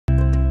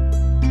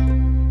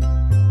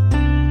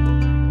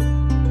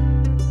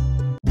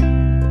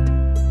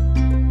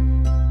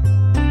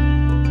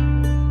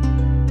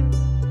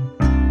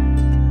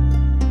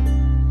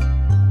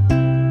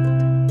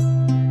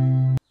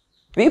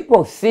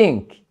People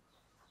think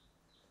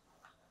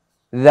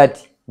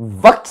that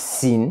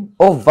vaccine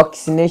or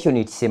vaccination,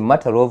 it's a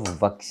matter of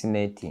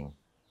vaccinating.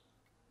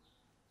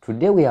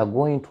 Today we are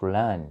going to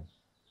learn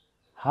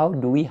how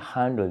do we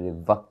handle the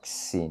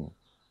vaccine?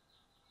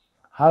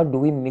 How do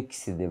we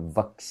mix the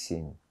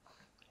vaccine?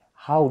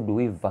 How do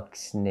we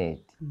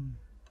vaccinate?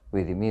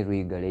 With me,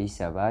 Luigare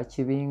Isa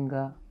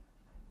Luigre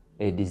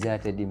A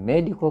Disserted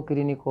Medical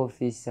Clinical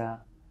Officer,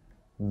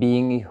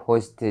 being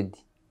hosted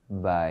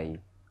by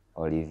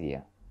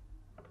Olivia.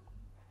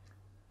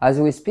 As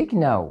we speak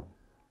now,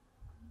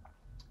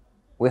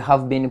 we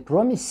have been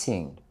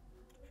promising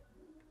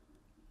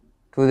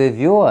to the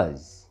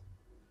viewers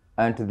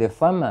and to the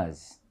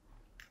farmers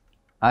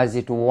as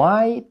to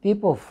why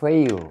people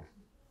fail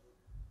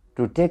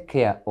to take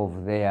care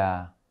of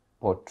their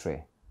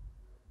poultry.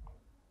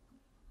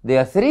 There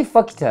are three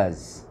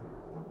factors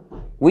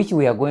which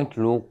we are going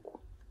to look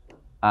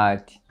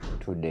at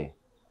today.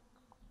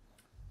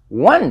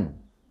 One,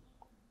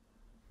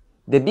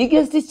 the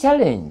biggest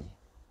challenge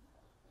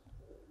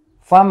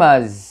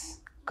farmers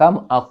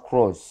come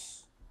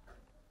across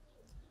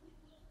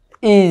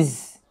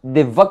is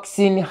the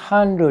vaccine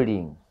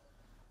handling,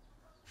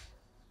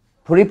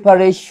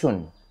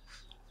 preparation,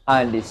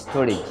 and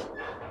storage.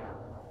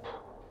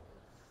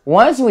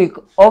 Once we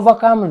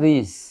overcome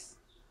this,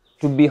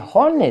 to be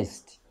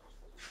honest,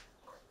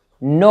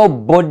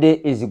 nobody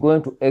is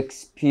going to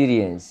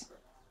experience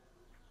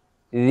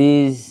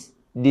these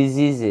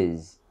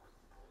diseases,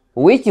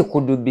 which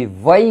could be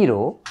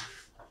viral,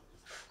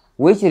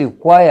 which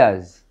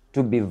requires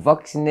to be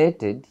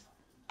vaccinated,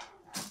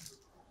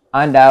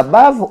 and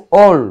above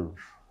all,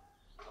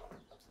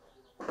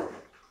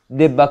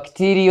 the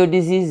bacterial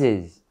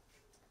diseases,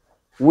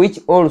 which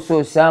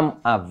also some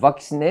are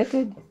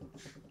vaccinated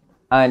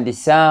and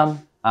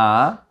some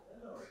are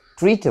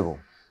treatable.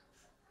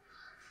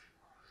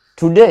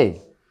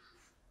 Today,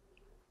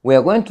 we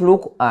are going to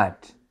look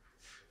at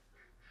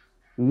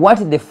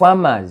what the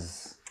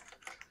farmers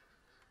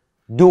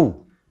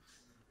do,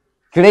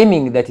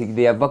 claiming that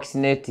they are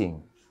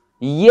vaccinating,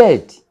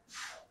 yet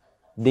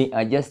they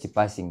are just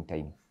passing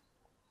time.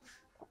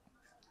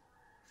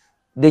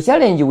 The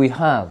challenge we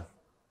have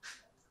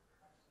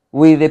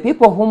with the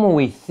people whom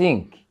we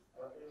think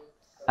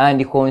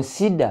and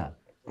consider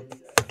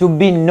to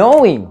be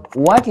knowing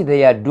what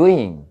they are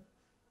doing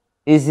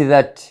is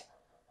that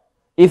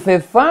if a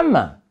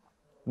farmer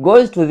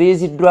goes to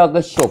these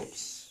drug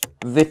shops,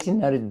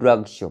 veterinary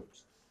drug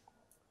shops,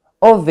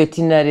 or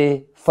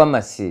veterinary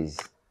pharmacies,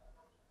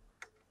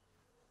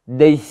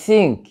 they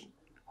think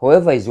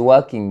whoever is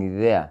working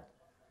there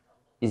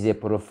is a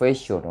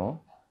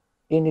professional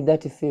in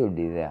that field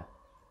there.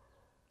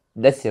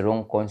 That's a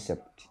wrong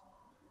concept.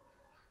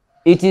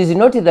 It is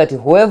not that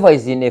whoever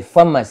is in a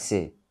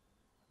pharmacy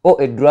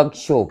or a drug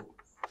shop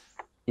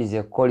is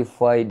a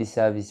qualified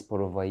service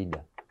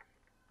provider.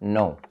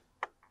 No.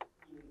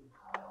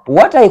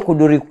 What I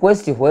could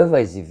request whoever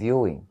is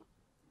viewing,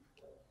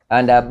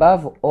 and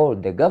above all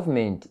the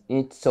government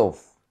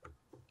itself,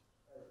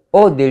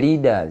 all the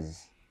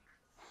leaders,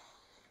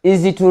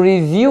 is to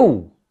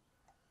review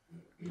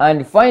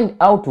and find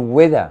out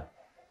whether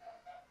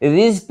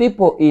these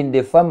people in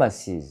the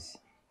pharmacies,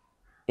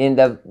 in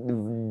the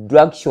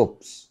drug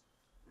shops,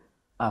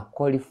 are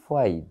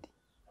qualified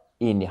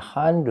in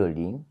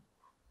handling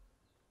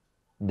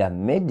the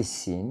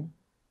medicine.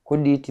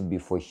 Could it be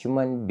for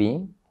human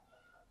being?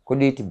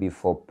 Could it be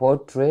for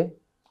poultry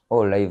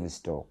or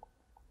livestock?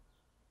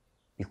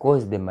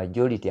 Because the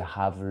majority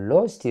have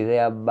lost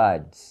their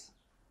birds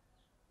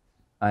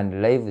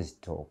and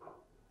livestock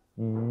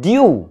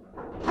due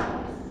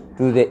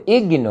to the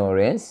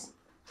ignorance,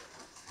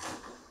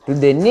 to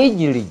the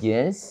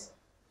negligence,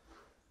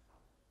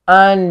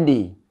 and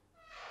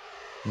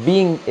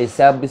being a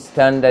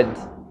substandard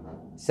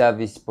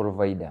service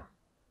provider.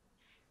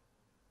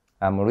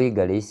 I'm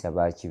Luigare Isa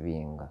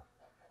Luigre.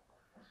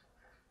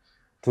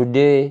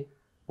 Today,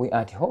 we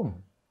are at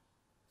home.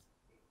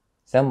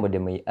 Somebody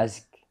may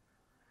ask,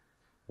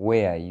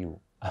 where are you?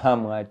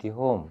 I'm at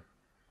home.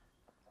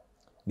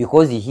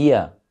 Because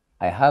here,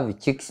 I have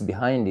chicks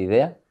behind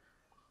there.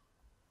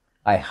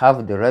 I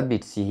have the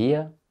rabbits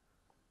here.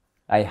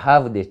 I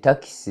have the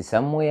turkeys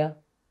somewhere.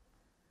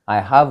 I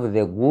have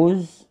the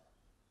goose.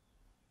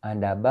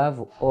 And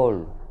above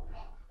all,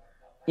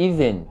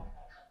 even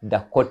the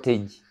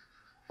cottage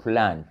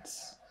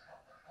plants.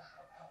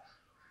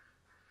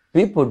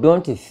 People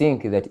don't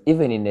think that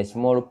even in a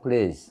small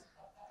place,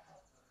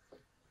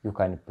 you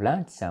can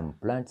plant some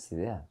plants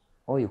there,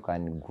 or you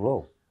can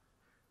grow,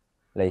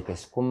 like a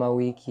skuma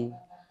wiki,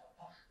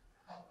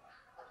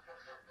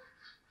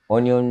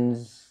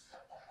 onions,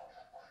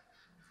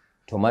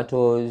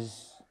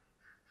 tomatoes,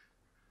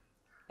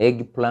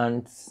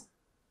 eggplants,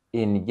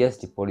 in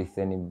just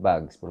polythene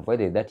bags,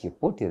 provided that you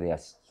put their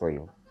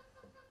soil.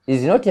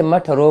 It's not a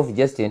matter of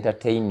just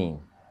entertaining,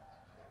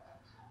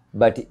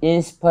 but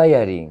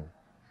inspiring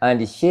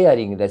and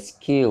sharing the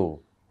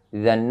skill,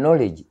 the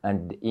knowledge,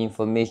 and the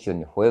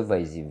information whoever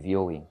is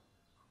viewing.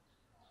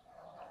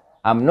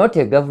 I'm not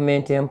a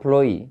government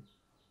employee.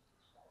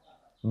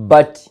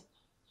 But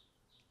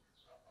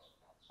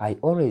I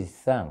always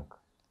thank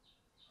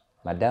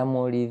Madame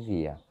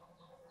Olivia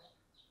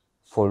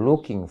for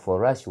looking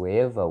for us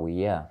wherever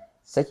we are,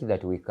 such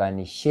that we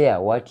can share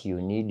what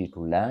you need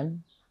to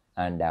learn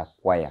and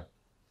acquire.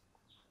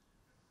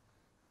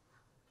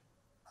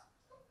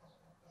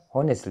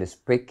 Honestly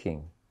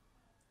speaking,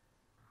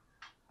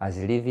 as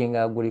living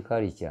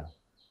agriculture,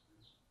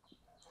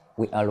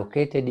 we are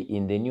located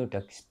in the new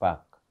tax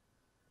park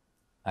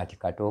at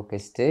Katoke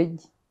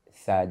Stage,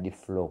 3rd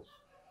floor.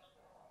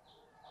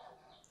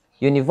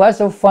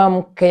 Universal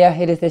Farm Care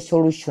Health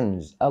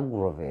Solutions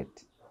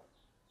Agrovet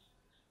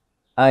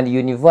and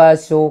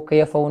Universal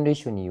Care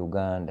Foundation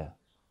Uganda,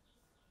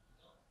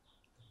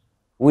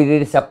 with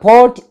the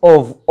support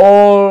of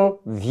all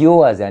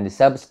viewers and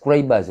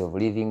subscribers of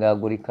Living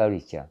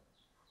Agriculture,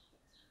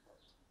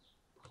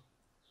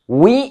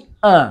 we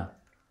are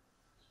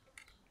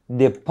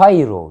the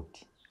pilot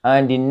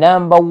and the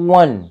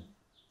 #1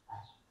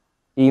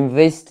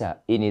 investor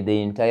in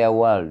the entire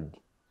world.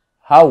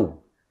 How?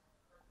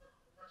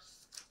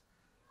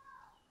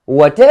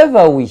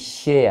 Whatever we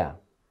share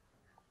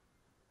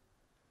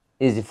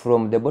is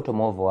from the bottom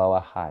of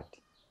our heart,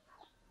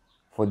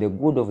 for the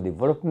good of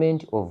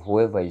development of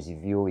whoever is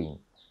viewing.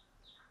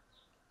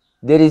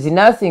 There is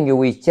nothing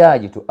we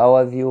charge to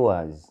our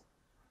viewers.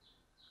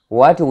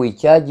 What we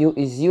charge you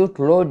is you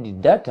to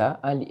load data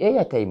and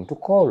airtime to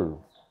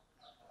call.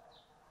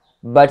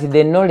 But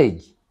the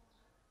knowledge,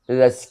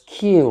 the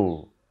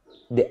skill,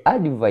 the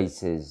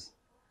advices,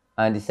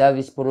 and the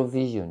service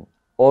provision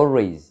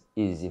always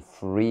is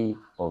free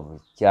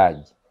of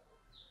charge.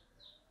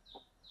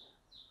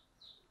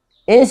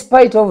 In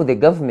spite of the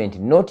government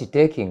not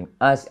taking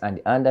us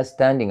and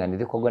understanding and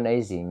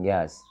recognizing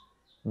us,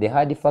 the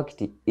hard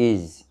fact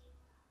is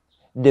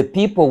the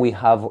people we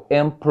have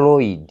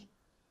employed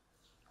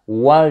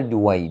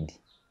worldwide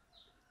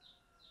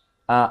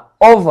are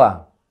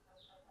over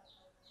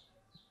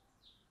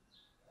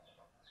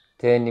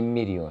 10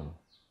 million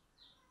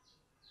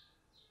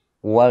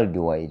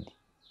worldwide,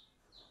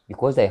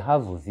 because I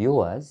have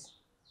viewers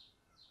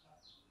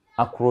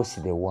across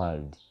the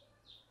world.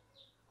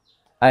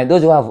 And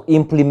those who have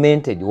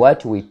implemented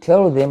what we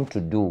tell them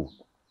to do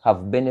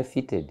have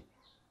benefited.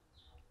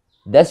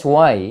 That's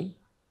why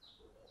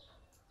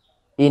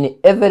in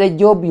every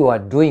job you are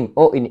doing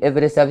or in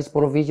every service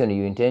provision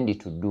you intend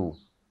to do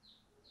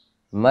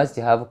must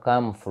have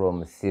come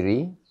from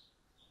 3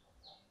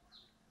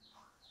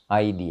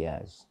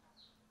 ideas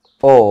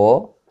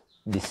or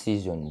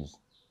decisions.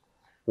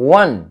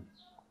 1,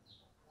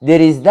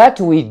 there is that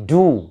we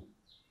do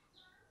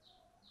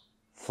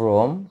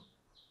from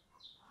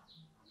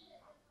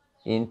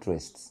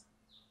interests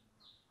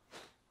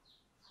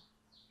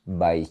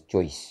by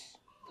choice.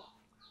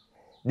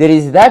 There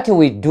is that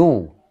we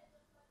do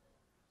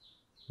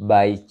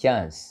by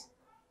chance,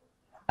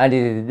 and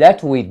it is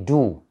that we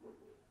do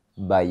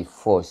by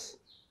force.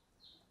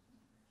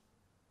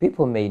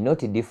 People may not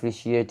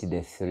differentiate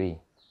the 3,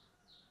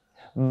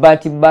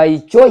 but by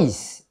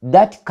choice,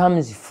 that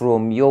comes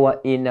from your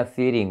inner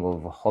feeling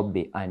of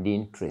hobby and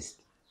interest.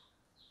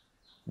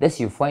 That's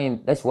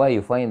why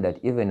you find that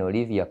even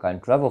Olivia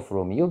can travel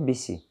from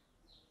UBC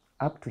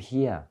up to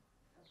here,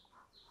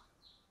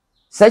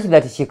 such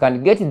that she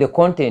can get the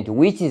content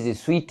which is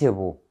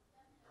suitable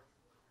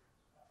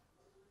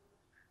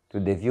to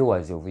the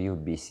viewers of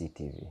UBC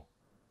TV.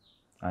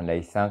 And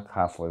I thank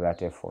her for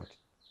that effort.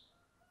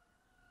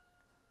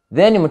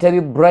 Then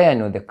Mutabi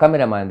Brian, the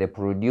cameraman, the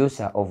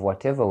producer of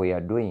whatever we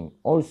are doing,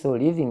 also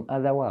leaving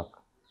other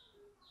work,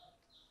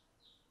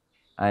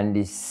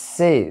 and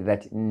say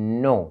that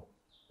no,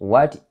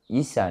 what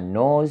Isa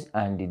knows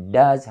and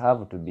does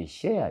have to be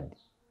shared.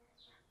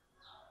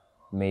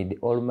 May the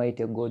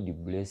Almighty God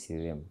bless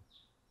them,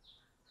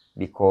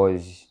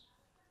 because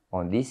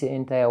on this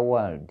entire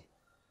world,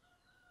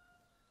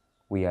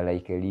 we are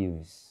like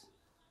leaves.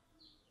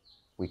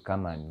 We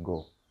come and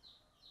go.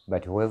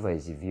 But whoever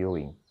is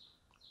viewing,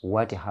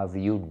 what have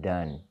you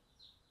done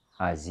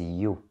as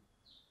you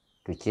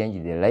to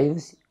change the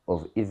lives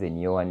of even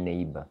your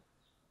neighbor?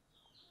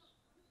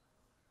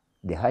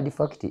 The hard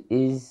fact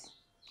is,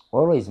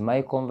 always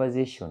my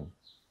conversations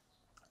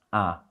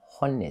are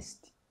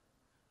honest,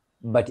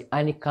 but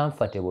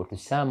uncomfortable to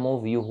some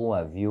of you who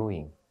are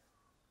viewing.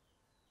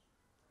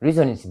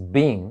 Reason is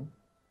being,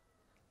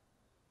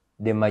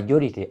 the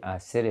majority are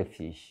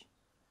selfish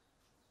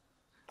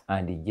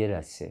and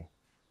jealous.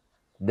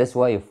 That's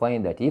why you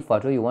find that if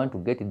at all you want to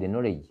get the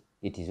knowledge,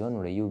 it is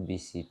only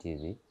UBC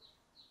TV,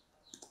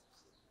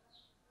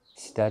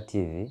 Star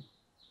TV,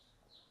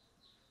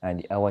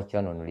 and our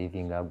channel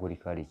Living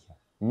Agriculture.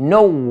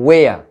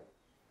 Nowhere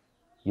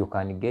you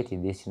can get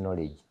this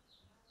knowledge.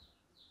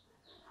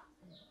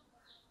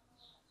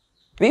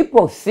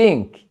 People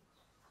think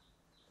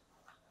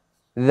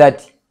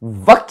that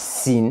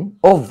vaccine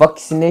or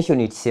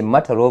vaccination, it's a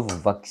matter of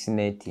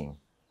vaccinating.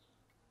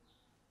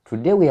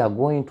 Today we are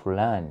going to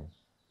learn,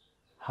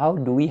 how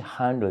do we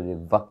handle the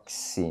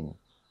vaccine?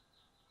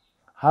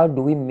 How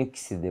do we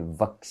mix the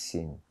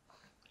vaccine?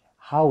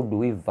 How do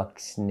we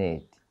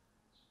vaccinate?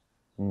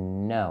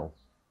 now.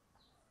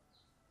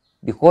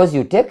 Because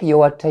you take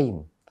your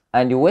time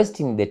and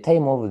wasting the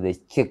time of the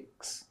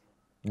chicks,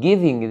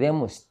 giving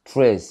them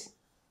stress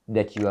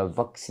that you are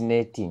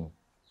vaccinating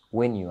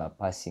when you are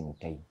passing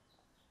time.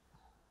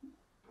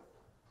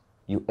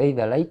 You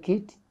either like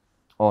it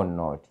or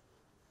not.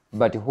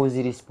 But whose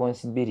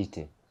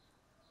responsibility?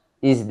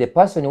 Is the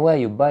person where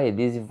you buy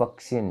these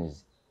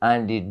vaccines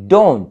and they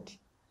don't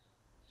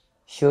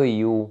show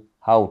you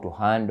how to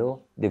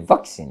handle the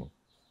vaccine.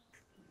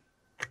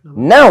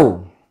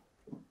 Now,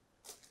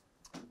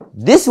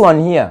 this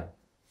one here,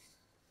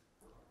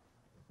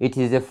 it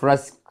is a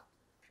flask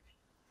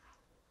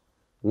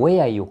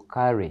where you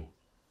carry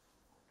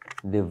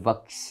the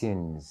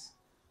vaccines.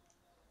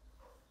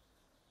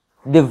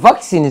 The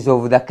vaccines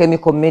of the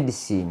chemical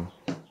medicine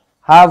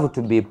have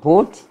to be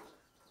put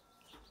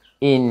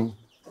in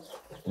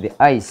the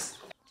ice.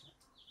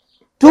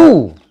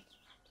 2,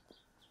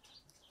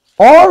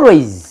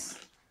 always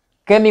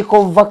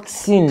chemical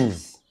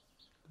vaccines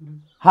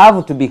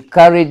have to be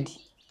carried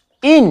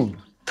in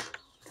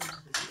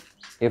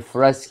a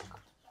flask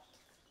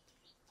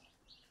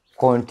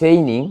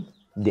containing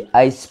the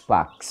ice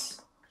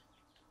packs.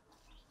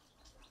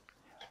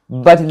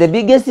 But the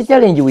biggest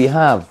challenge we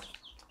have,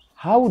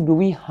 how do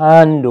we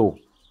handle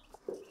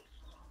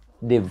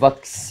the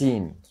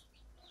vaccine?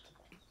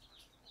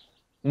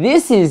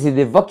 This is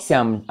the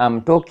vaccine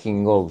I'm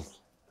talking of.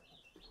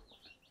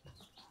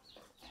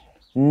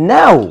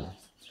 Now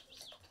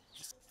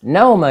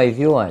my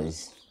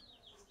viewers,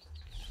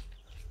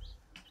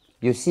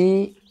 you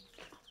see,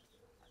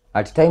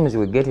 at times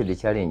we get the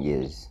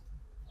challenges.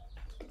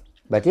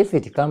 But if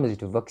it comes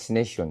to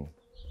vaccination,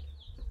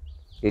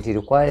 it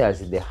requires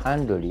the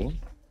handling,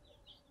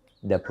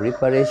 the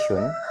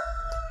preparation,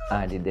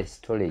 and the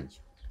storage.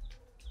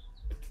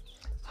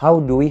 How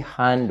do we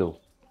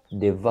handle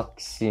the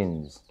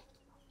vaccines?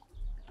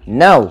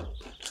 Now,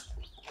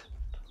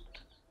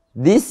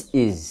 this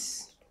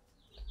is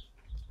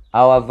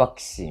our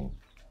vaccine.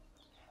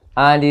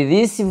 And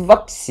this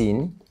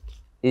vaccine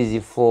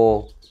is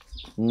for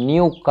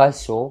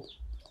Newcastle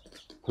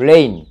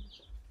plain.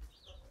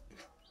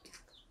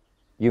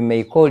 You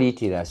may call it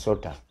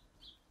Lesotho.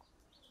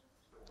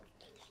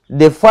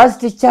 The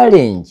first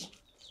challenge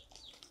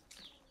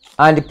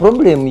and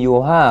problem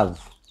you have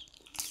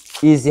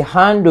is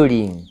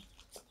handling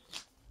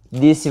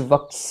this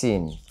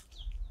vaccine.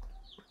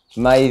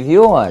 My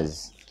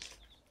viewers,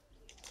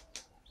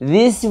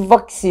 this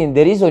vaccine,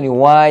 the reason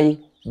why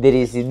there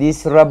is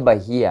this rubber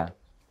here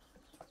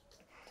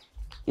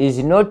is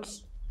not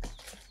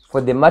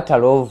for the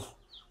matter of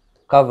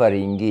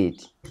covering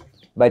it,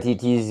 but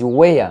it is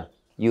where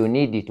you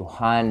need it to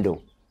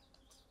handle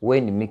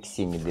when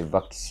mixing the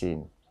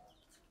vaccine.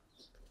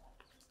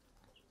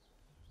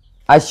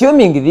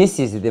 Assuming this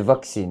is the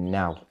vaccine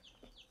now,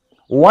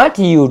 what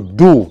you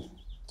do,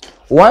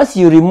 once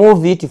you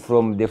remove it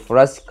from the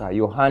flask,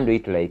 you handle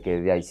it like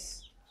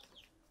this.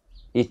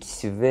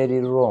 It's very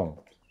wrong.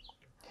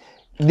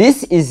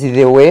 This is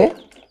the way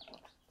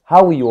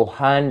how you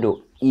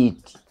handle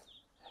it,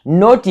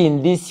 not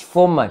in this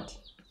format.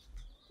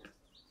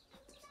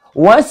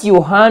 Once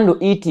you handle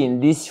it in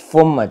this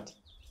format,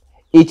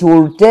 it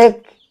will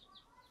take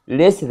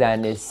less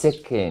than a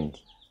second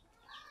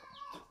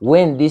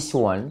when this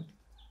one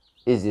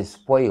is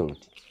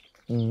spoiled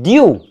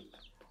due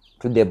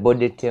to the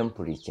body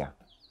temperature.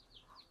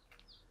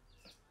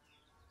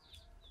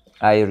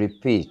 I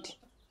repeat,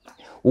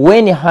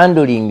 when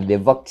handling the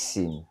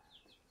vaccine,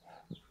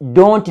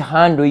 don't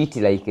handle it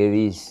like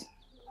this.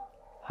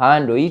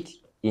 Handle it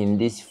in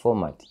this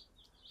format,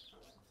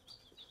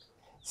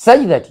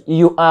 such that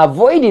you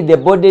avoid the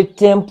body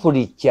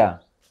temperature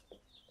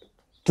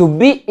to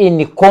be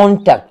in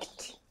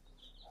contact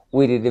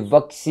with the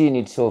vaccine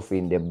itself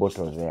in the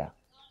bottle there.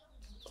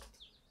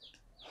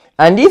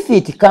 And if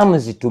it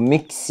comes to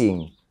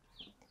mixing,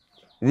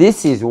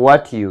 this is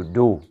what you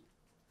do.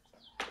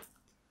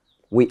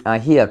 We are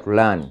here to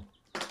learn.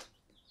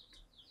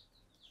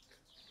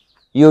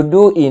 You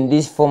do in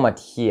this format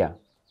here,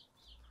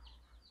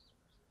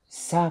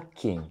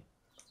 sucking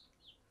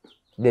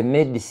the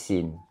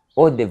medicine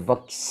or the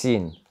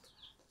vaccine.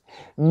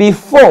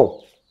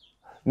 Before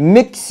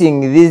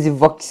mixing this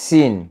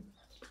vaccine,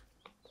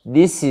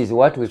 this is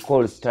what we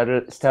call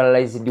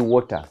sterilized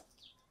water.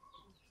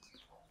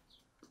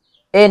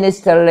 Any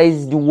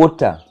sterilized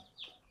water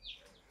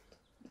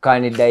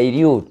can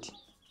dilute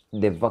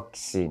the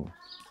vaccine.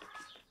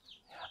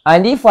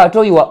 And if at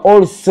all you are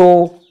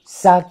also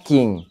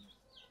sucking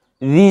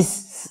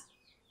this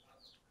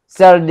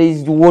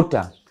sterilized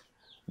water,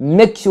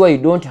 make sure you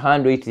don't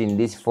handle it in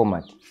this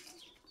format.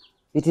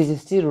 It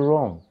is still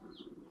wrong,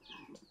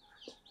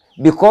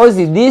 because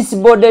this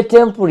body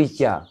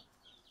temperature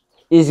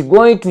is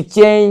going to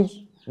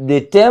change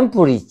the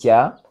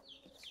temperature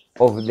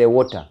of the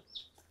water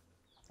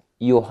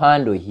you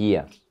handle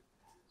here.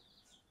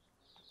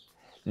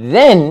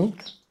 Then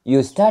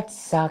you start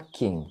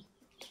sucking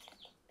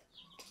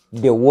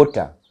the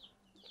water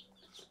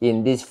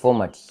in this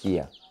format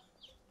here.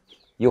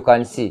 You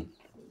can see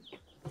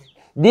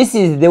This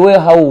is the way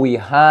how we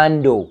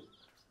handle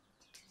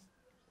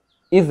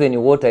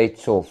even water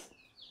itself.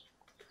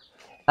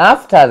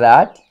 After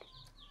that,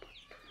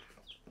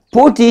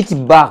 put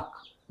it back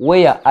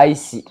where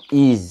ice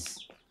is.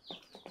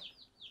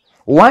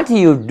 What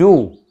you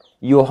do,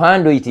 you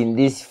handle it in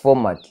this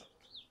format.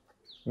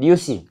 Do you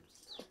see?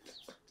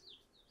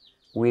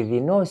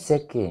 Within no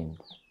second,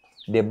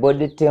 the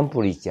body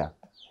temperature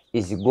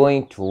is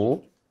going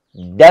to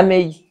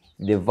damage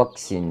the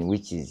vaccine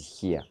which is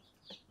here.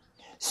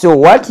 So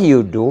what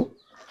you do,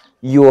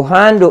 you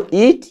handle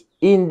it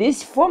in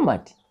this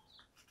format.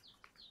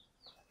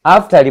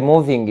 After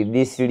removing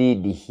this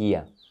lid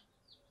here,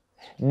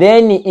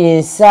 then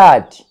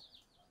insert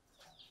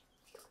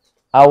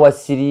our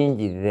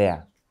syringe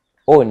there,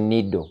 or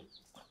needle,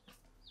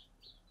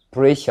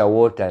 pressure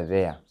water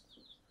there.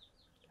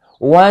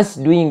 Once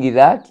doing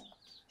that,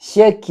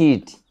 shake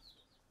it.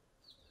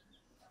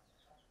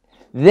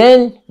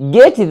 Then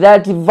get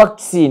that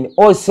vaccine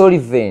or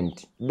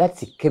solvent,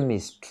 that's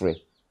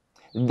chemistry,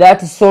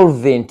 that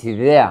solvent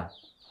there,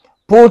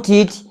 put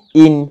it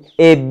in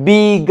a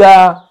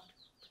bigger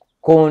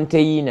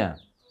container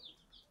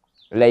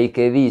like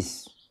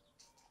this.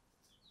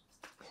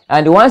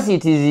 And once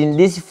it is in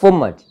this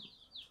format,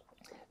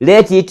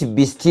 let it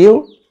be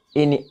still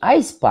in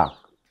ice pack.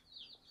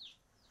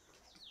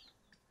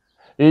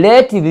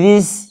 Let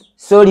this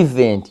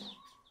solvent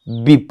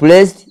be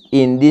placed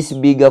in this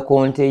bigger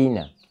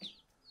container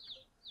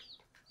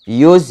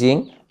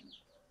using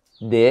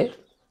the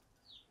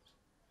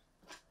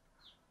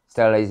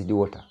sterilized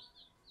water.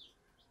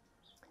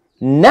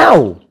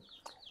 Now,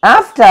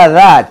 after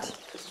that,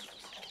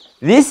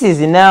 this is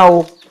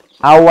now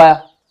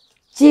our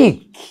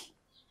chick.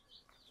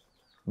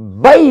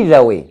 By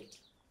the way,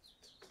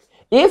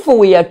 if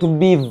we are to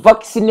be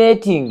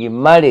vaccinating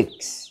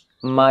Maleks,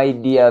 my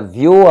dear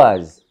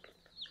viewers,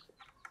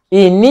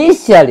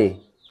 initially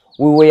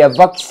we were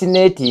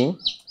vaccinating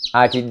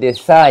at the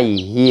thigh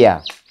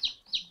here.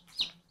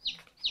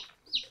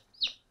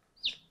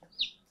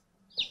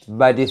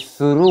 But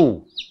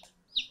through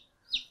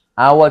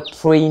our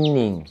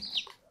training,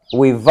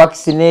 we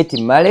vaccinate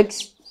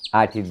Maleks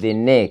at the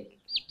neck.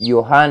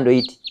 You handle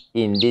it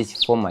in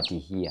this format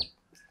here.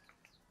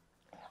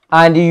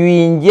 And you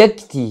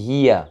inject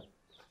here.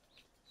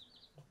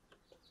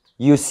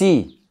 You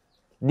see,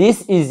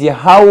 this is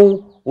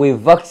how we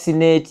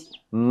vaccinate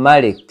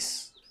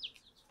Maleks.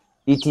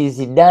 It is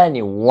done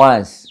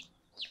once.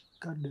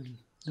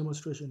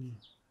 Demonstration.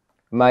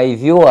 My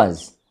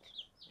viewers,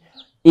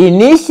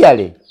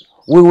 initially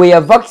we were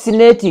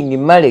vaccinating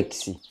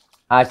Maleks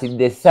at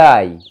the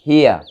thigh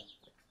here.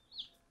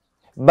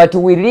 But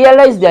we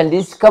realized and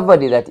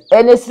discovered that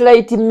any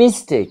slight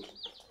mistake,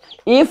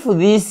 if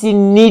this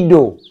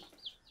needle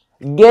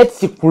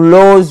gets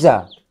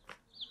closer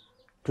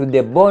to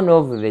the bone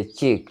of the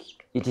chick,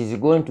 it is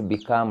going to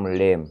become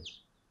lame.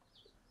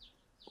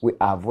 We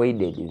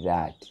avoided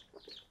that.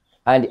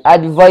 And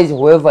advise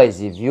whoever is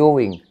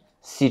viewing,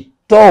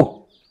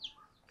 stop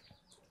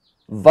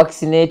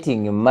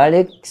vaccinating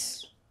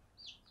Maleks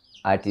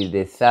at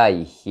the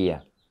thigh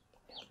here.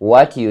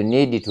 What you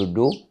need to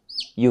do,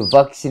 you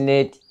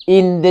vaccinate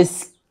in the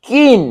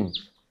skin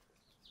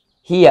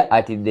here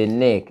at the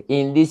neck,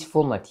 in this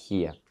format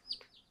here.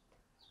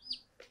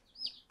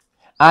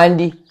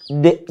 And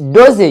the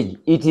dosage,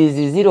 it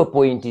is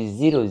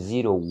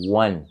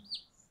 0.001